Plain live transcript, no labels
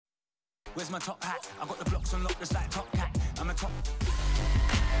Where's my top hat? I got the blocks on lock just like Top Cat. I'm a top.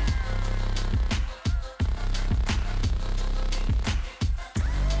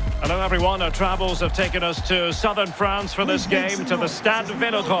 Hello everyone, our travels have taken us to southern France for this game, to the Stade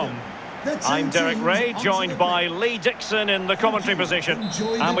Vélodrome. I'm Derek Ray, joined by Lee Dixon in the commentary position.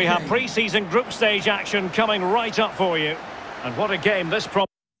 And we have pre-season group stage action coming right up for you. And what a game this promises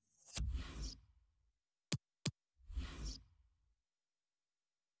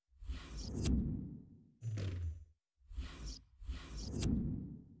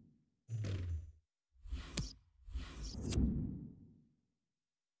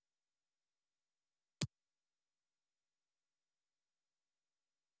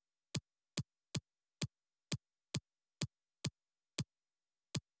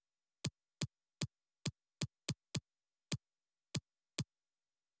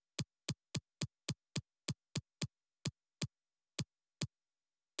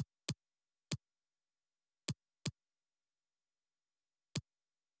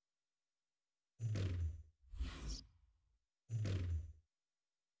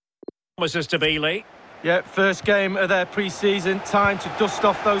to be, Lee. Yeah, first game of their pre-season. Time to dust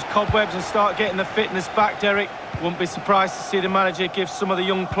off those cobwebs and start getting the fitness back, Derek. Wouldn't be surprised to see the manager give some of the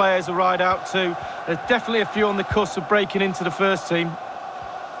young players a ride out too. There's definitely a few on the cusp of breaking into the first team.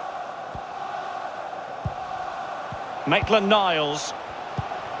 Maitland-Niles.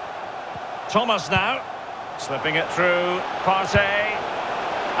 Thomas now. Slipping it through. Partey.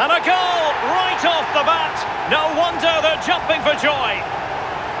 And a goal right off the bat. No wonder they're jumping for joy.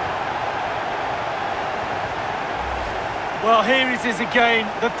 Well, here it is again.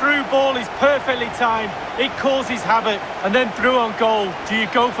 The through ball is perfectly timed. It causes havoc. And then through on goal. Do you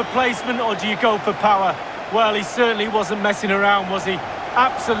go for placement or do you go for power? Well, he certainly wasn't messing around, was he?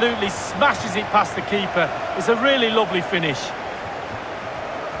 Absolutely smashes it past the keeper. It's a really lovely finish.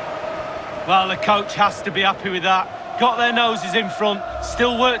 Well, the coach has to be happy with that. Got their noses in front.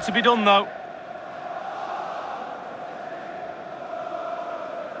 Still work to be done, though.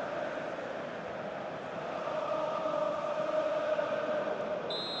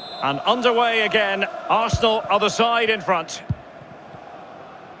 And underway again. Arsenal other side in front.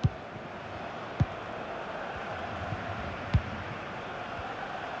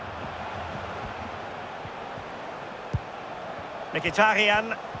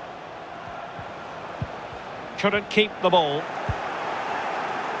 Mkhitaryan couldn't keep the ball.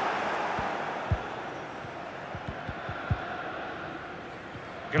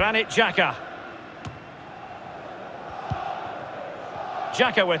 Granit Xhaka.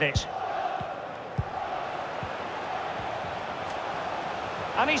 Xhaka with it.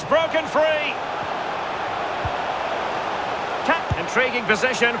 And he's broken free. Intriguing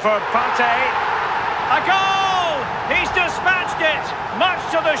position for Partey. A goal! He's dispatched it, much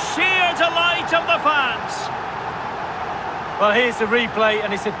to the sheer delight of the fans. Well, here's the replay,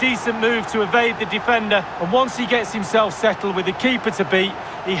 and it's a decent move to evade the defender. And once he gets himself settled with the keeper to beat,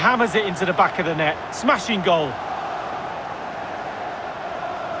 he hammers it into the back of the net. Smashing goal.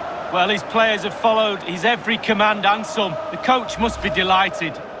 Well, his players have followed his every command and some. The coach must be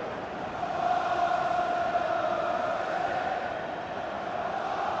delighted.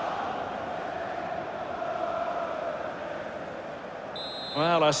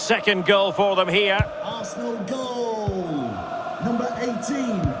 Well, a second goal for them here. Arsenal goal. Number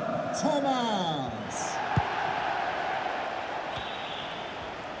 18, Thomas.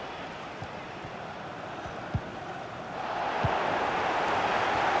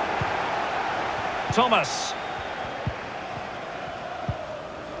 Thomas.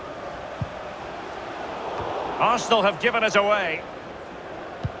 Arsenal have given it away.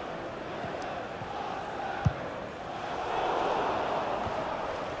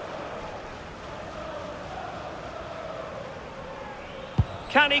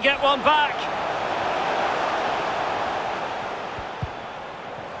 Can he get one back?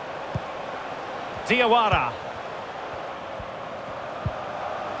 Diawara.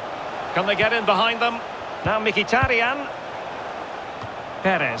 Can they get in behind them? Now Mkhitaryan.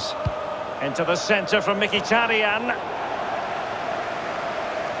 Perez. Into the centre from Mkhitaryan.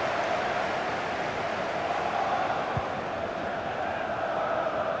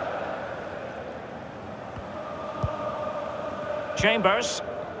 Chambers.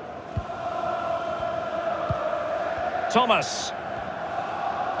 Thomas.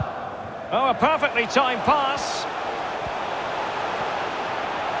 Oh, a perfectly timed pass.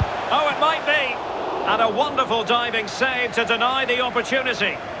 Oh, it might be. And a wonderful diving save to deny the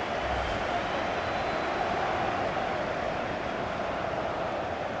opportunity.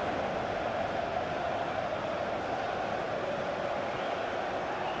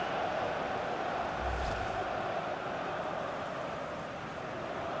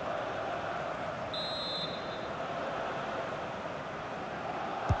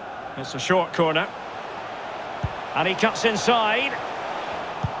 It's a short corner. And he cuts inside.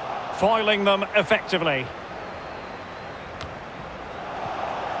 Foiling them effectively.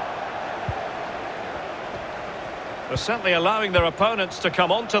 They're certainly allowing their opponents to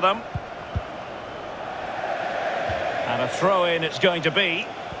come onto them. And a throw-in it's going to be.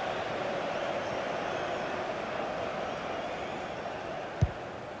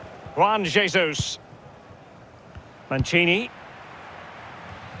 Juan Jesus. Mancini.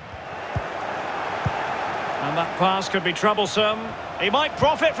 And that pass could be troublesome. He might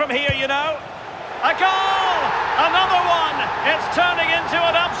profit from here, you know. A goal! Another one! It's turning into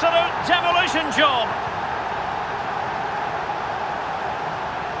an absolute demolition job.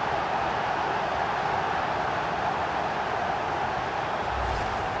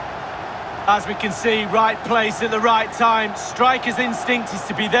 As we can see, right place at the right time. Striker's instinct is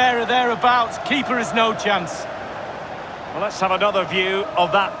to be there or thereabouts. Keeper has no chance. Well, let's have another view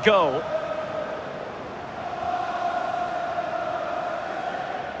of that goal.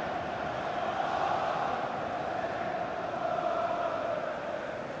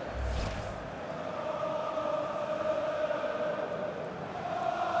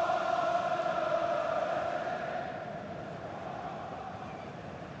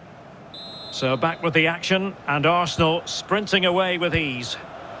 So back with the action, and Arsenal sprinting away with ease.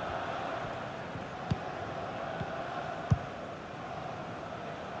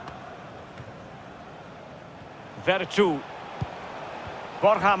 Vertu.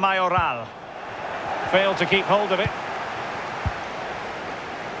 Borja Mayoral. Failed to keep hold of it.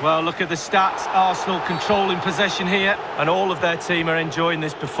 Well, look at the stats. Arsenal controlling possession here, and all of their team are enjoying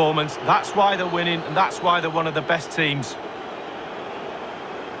this performance. That's why they're winning, and that's why they're one of the best teams.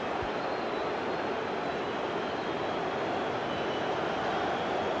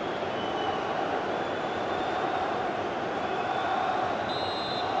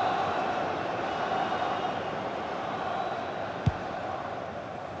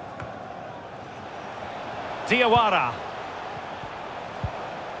 Diawara.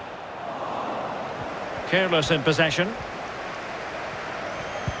 Careless in possession.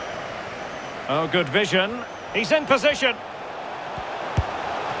 Oh, good vision. He's in position.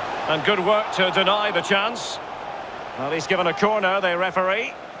 And good work to deny the chance. Well, he's given a corner, the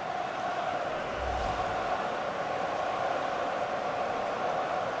referee.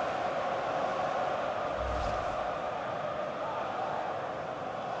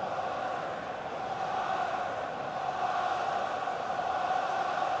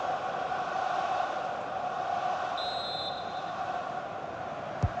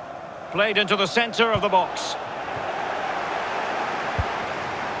 Played into the centre of the box.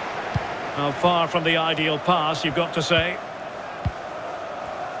 How far from the ideal pass, you've got to say.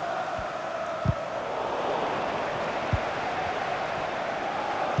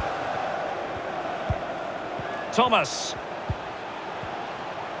 Thomas.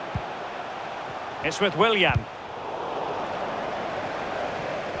 It's with Willian.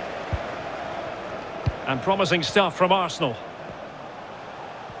 And promising stuff from Arsenal.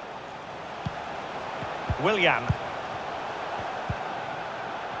 Willian.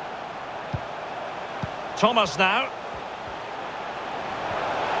 Thomas now.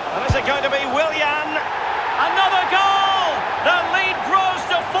 And is it going to be Willian? Another goal! The lead grows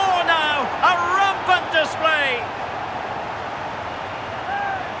to 4 now. A rampant display.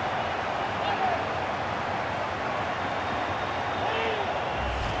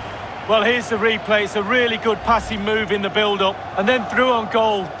 Well, here's the replay. It's a really good passing move in the build-up. And then through on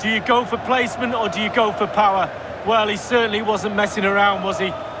goal. Do you go for placement or do you go for power? Well, he certainly wasn't messing around, was he?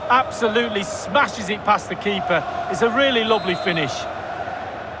 Absolutely smashes it past the keeper. It's a really lovely finish.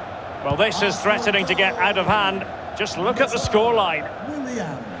 Well, this is threatening to get out of hand. Just look at the scoreline.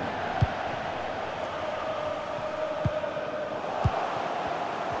 Willian.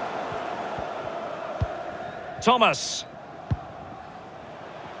 Thomas.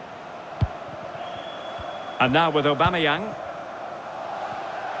 And now with Aubameyang.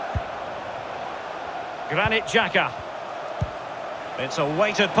 Granit Xhaka. It's a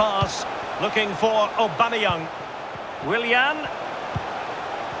weighted pass, looking for Aubameyang. Willian.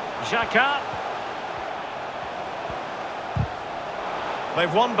 Xhaka.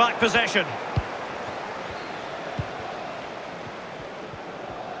 They've won back possession.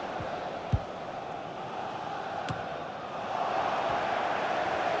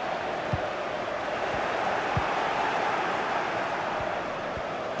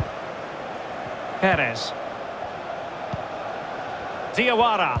 Perez.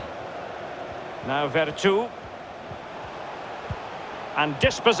 Diawara. Now Vertu. And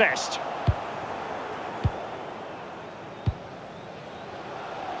dispossessed.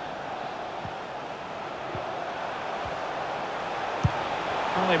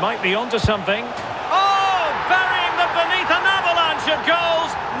 Well, they might be onto something. Oh, burying them beneath an avalanche of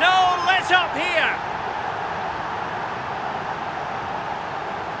goals. No let up here.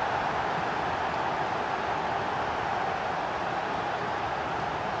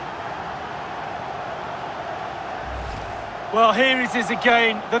 Well, here it is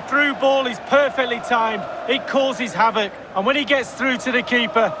again. The through ball is perfectly timed. It causes havoc. And when he gets through to the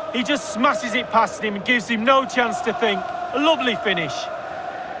keeper, he just smashes it past him and gives him no chance to think. A lovely finish.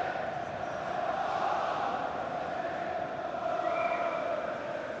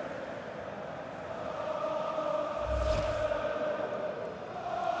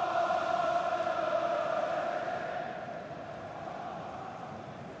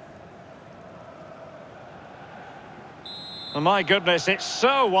 Oh, my goodness, it's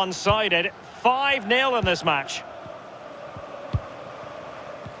so one-sided. 5-0 in this match.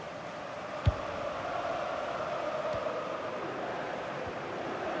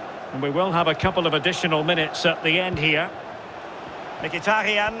 And we will have a couple of additional minutes at the end here.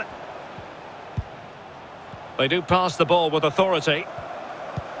 Mkhitaryan. They do pass the ball with authority.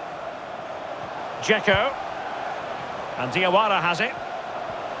 Dzeko. And Diawara has it.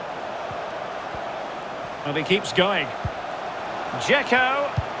 And he keeps going. Dzeko.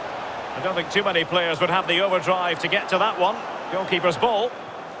 I don't think too many players would have the overdrive to get to that one. Goalkeeper's ball.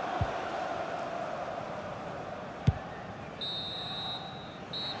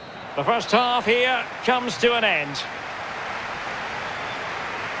 The first half here comes to an end.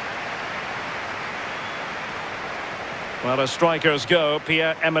 Well, as strikers go,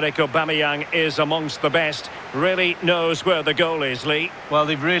 Pierre-Emerick Aubameyang is amongst the best. Really knows where the goal is, Lee. Well,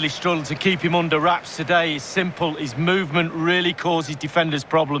 they've really struggled to keep him under wraps today. It's simple. His movement really causes defenders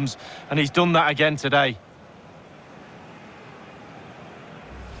problems, and he's done that again today.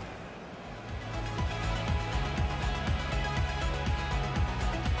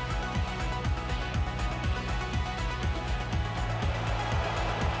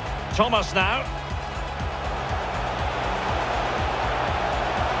 Thomas now.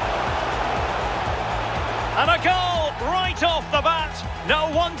 And a goal right off the bat. No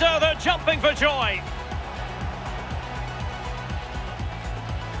wonder they're jumping for joy.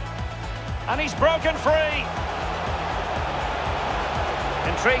 And he's broken free.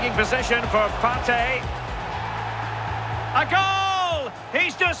 Intriguing possession for Partey. A goal!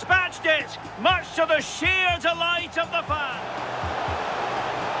 He's dispatched it, much to the sheer delight of the fan.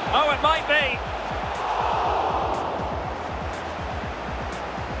 Oh, it might be.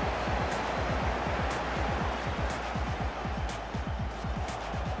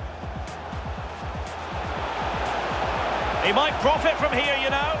 He might profit from here, you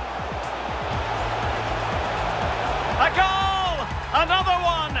know. A goal! Another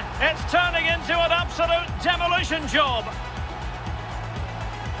one! It's turning into an absolute demolition job.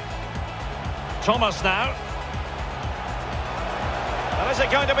 Thomas now. And is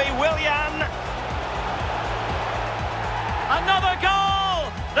it going to be Willian? Another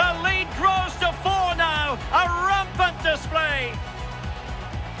goal! The lead grows to 4 now. A rampant display.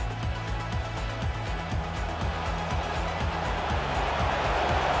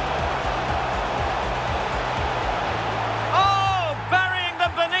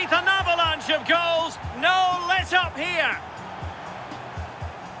 Of goals, no let up here.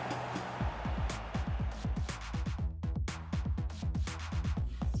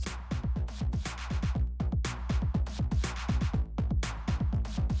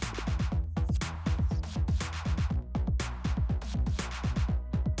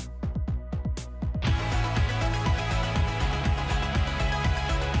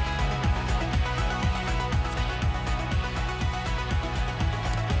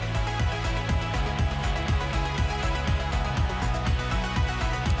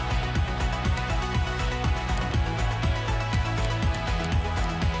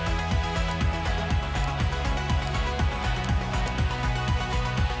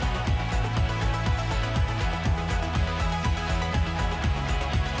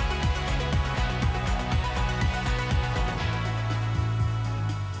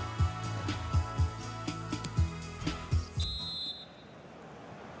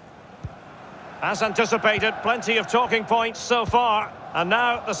 As anticipated, plenty of talking points so far. And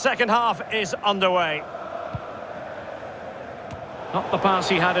now the second half is underway. Not the pass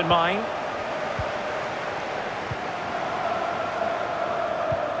he had in mind.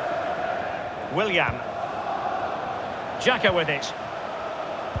 Willian. Xhaka with it.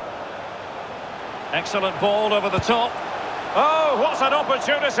 Excellent ball over the top. Oh, what an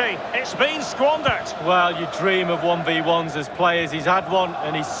opportunity. It's been squandered. Well, you dream of 1v1s as players. He's had one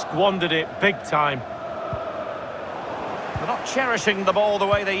and he's squandered it big time. They're not not cherishing the ball the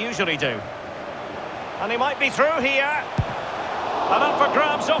way they usually do. And he might be through here. And up for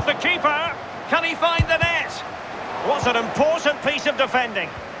grabs off the keeper. Can he find the net? Was an important piece of defending.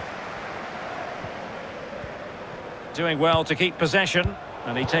 Doing well to keep possession,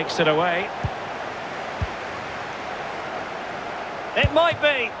 and he takes it away. It might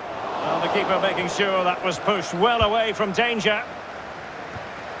be. Well, the keeper making sure that was pushed well away from danger.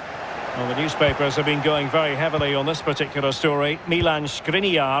 Well, the newspapers have been going very heavily on this particular story. Milan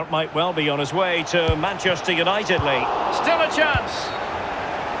Skriniar might well be on his way to Manchester United league. Still a chance.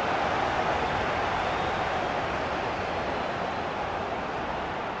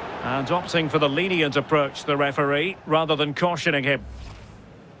 And opting for the lenient approach, the referee, rather than cautioning him.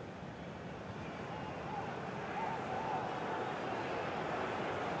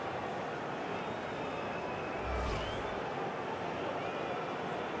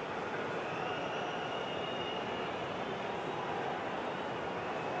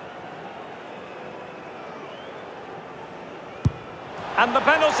 And the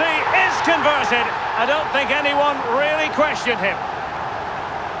penalty is converted. I don't think anyone really questioned him.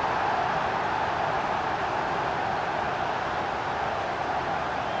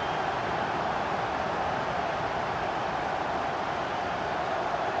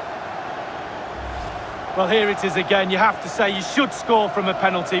 Well, here it is again. You have to say you should score from a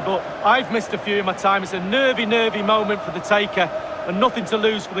penalty, but I've missed a few in my time. It's a nervy moment for the taker and nothing to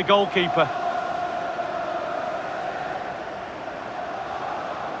lose for the goalkeeper.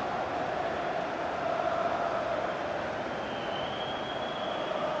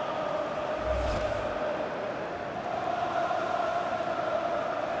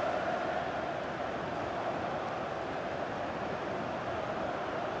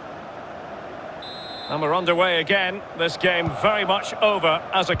 And we're underway again. This game very much over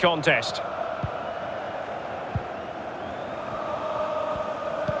as a contest.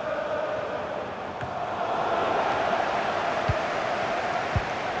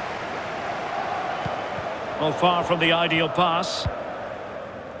 Well, far from the ideal pass.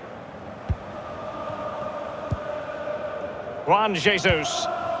 Juan Jesus.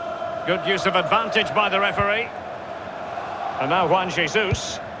 Good use of advantage by the referee. And now Juan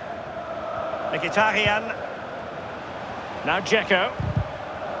Jesus. Mkhitaryan. Now Dzeko.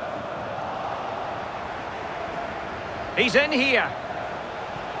 He's in here.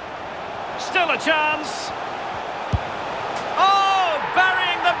 Still a chance. Oh,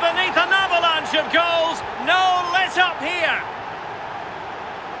 burying them beneath an avalanche of goals. No let up here.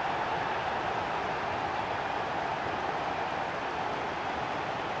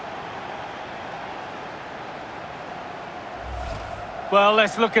 Well,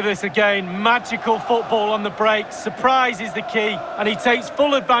 let's look at this again. Magical football on the break. Surprise is the key, and he takes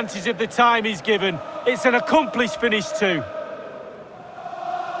full advantage of the time he's given. It's an accomplished finish too.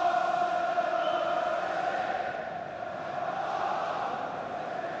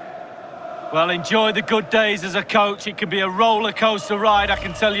 Well, enjoy the good days as a coach. It can be a roller coaster ride, I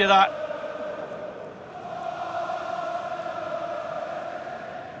can tell you that.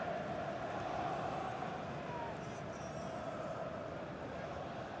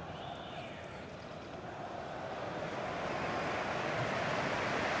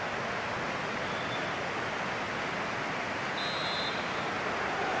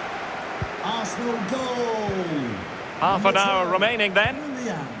 Arsenal goal. Half an hour remaining then.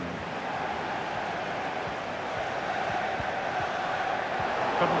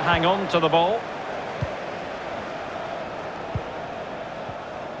 Couldn't hang on to the ball.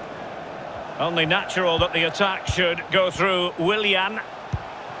 Only natural that the attack should go through Willian.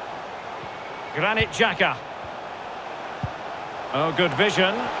 Granit Xhaka. Oh, good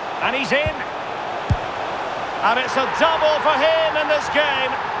vision. And he's in. And it's a double for him in this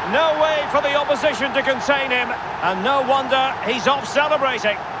game. No way for the opposition to contain him. And no wonder he's off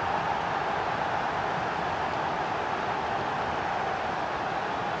celebrating.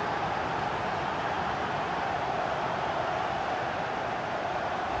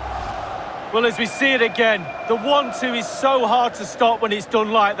 Well, as we see it again, the 1-2 is so hard to stop when it's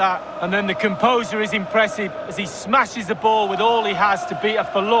done like that. And then the composure is impressive as he smashes the ball with all he has to beat a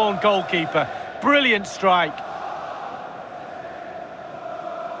forlorn goalkeeper. Brilliant strike.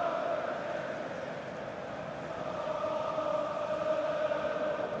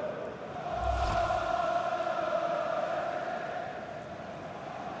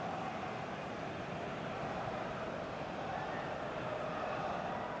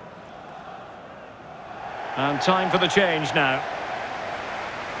 And time for the change now.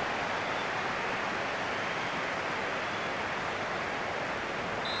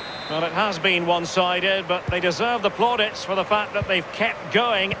 Well, it has been one-sided, but they deserve the plaudits for the fact that they've kept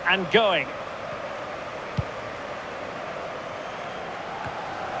going and going.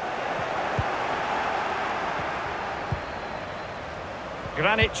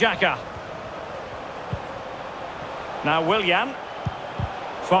 Granit Xhaka. Now Willian.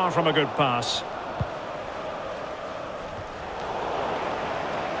 Far from a good pass.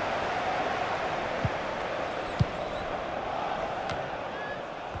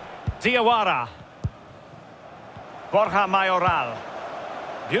 Diawara. Borja Mayoral.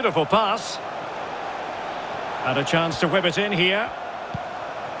 Beautiful pass. And a chance to whip it in here.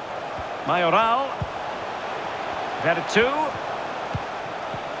 Mayoral. Vertu.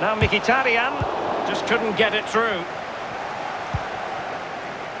 Now Mkhitaryan. Just couldn't get it through.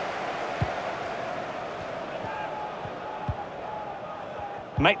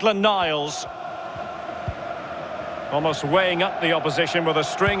 Maitland-Niles. Almost weighing up the opposition with a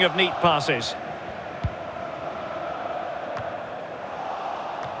string of neat passes.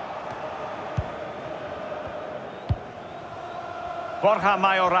 Borja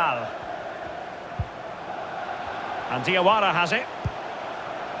Mayoral. And Diawara has it.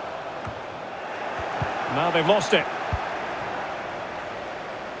 Now they've lost it.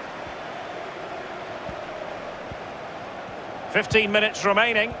 "15 minutes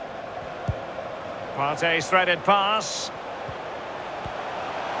remaining. Partey's threaded pass.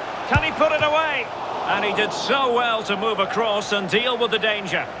 Can he put it away? And he did so well to move across and deal with the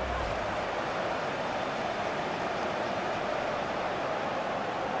danger.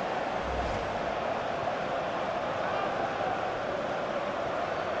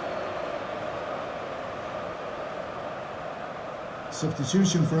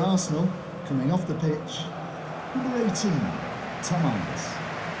 Substitution for Arsenal, coming off the pitch. Number 18, Thomas.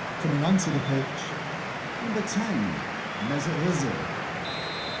 Coming onto the pitch, number 10, Mesut Ozil.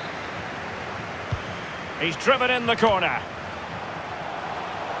 He's driven in the corner.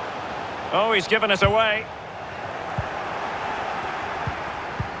 Oh, he's given it away.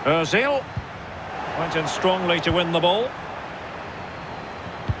 Ozil went in strongly to win the ball.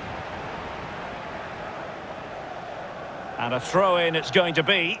 And a throw-in it's going to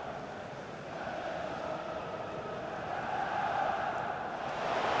be.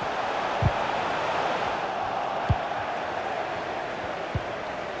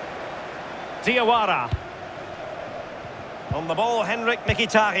 Diawara. On the ball, Henrik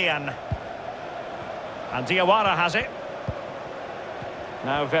Mkhitaryan. And Diawara has it.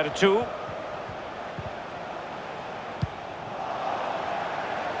 Now Vertu.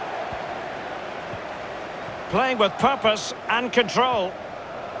 Playing with purpose and control.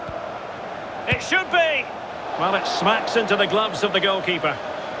 It should be. Well, it smacks into the gloves of the goalkeeper.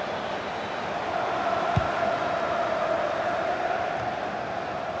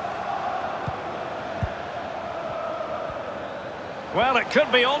 Well, it could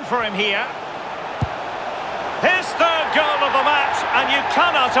be on for him here. His third goal of the match, and you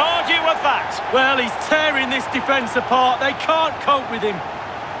cannot argue with that. Well, he's tearing this defence apart. They can't cope with him.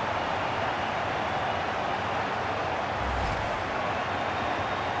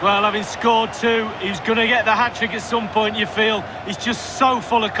 Well, having scored two, he's going to get the hat-trick at some point, you feel. He's just so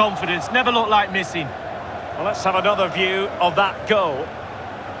full of confidence. Never looked like missing. Well, let's have another view of that goal.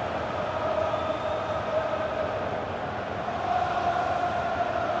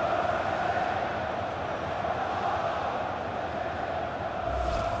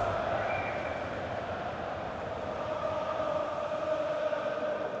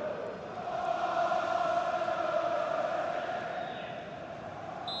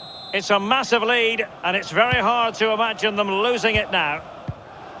 It's a massive lead, and it's very hard to imagine them losing it now.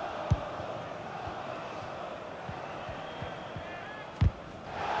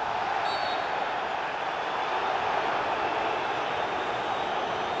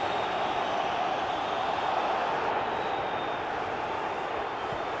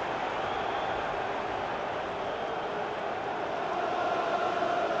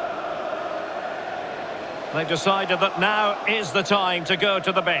 They've decided that now is the time to go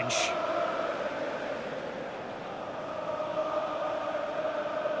to the bench.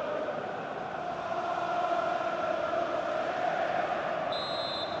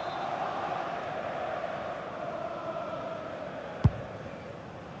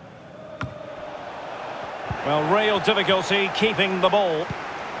 Well, real difficulty keeping the ball.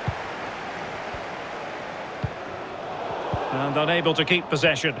 And unable to keep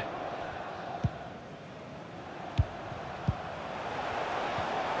possession.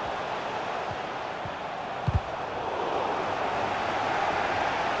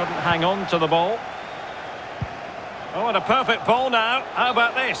 Couldn't hang on to the ball. Oh, and a perfect ball now. How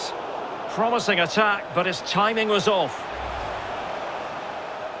about this? Promising attack, but his timing was off.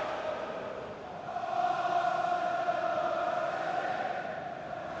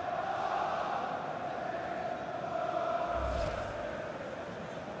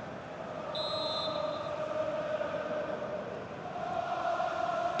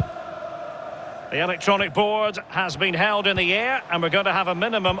 The electronic board has been held in the air, and we're going to have a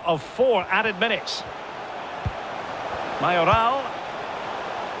minimum of 4 added minutes. Mayoral.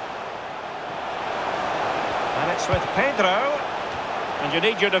 And it's with Pedro. And you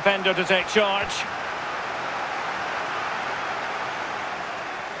need your defender to take charge.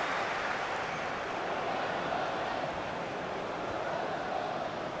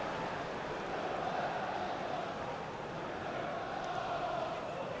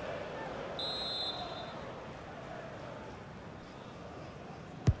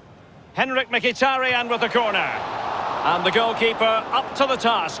 Henrik Mkhitaryan with the corner. And the goalkeeper up to the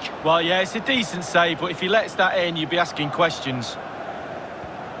task. Well, yeah, it's a decent save, but if he lets that in, you'd be asking questions.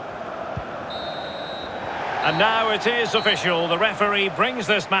 And now it is official. The referee brings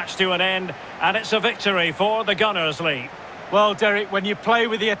this match to an end, and it's a victory for the Gunners League. Well, Derek, when you play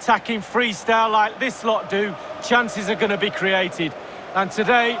with the attacking freestyle like this lot do, chances are going to be created. And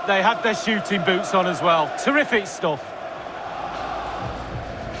today, they had their shooting boots on as well. Terrific stuff.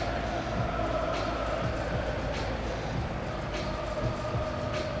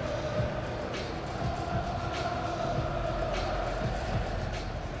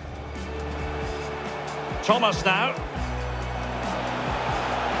 Thomas now.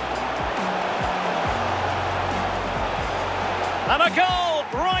 And a goal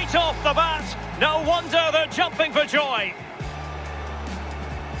right off the bat. No wonder they're jumping for joy.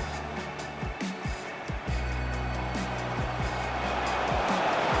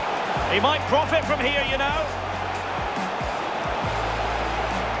 He might profit from here, you know.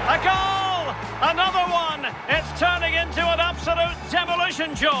 A goal! Another one! It's turning into an absolute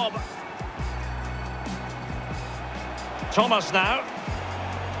demolition job. Thomas now.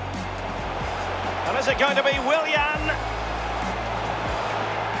 And is it going to be Willian?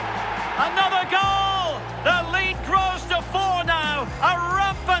 Another goal! The lead grows to 4 now. A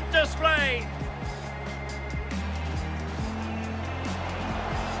rampant display.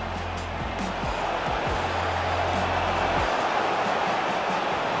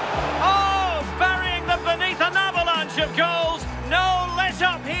 Oh, burying them beneath an avalanche of goals. No let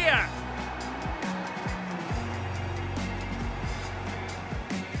up here.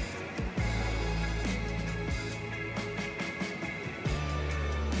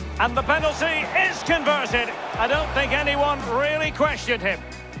 And the penalty is converted. I don't think anyone really questioned him.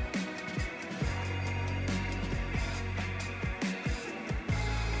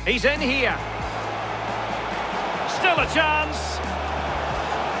 He's in here. Still a chance.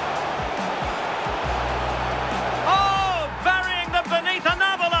 Oh, burying them beneath an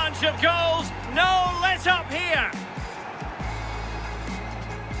avalanche of goals. No let up here.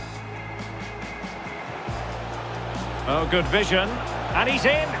 Oh, good vision. And he's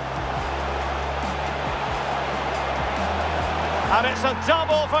in. And it's a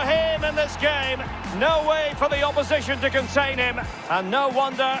double for him in this game. No way for the opposition to contain him. And no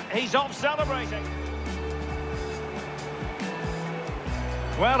wonder he's off celebrating.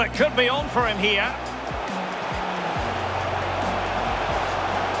 Well, it could be on for him here.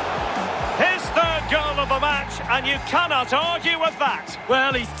 His third goal of the match, and you cannot argue with that.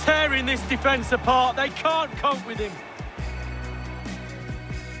 Well, he's tearing this defence apart. They can't cope with him.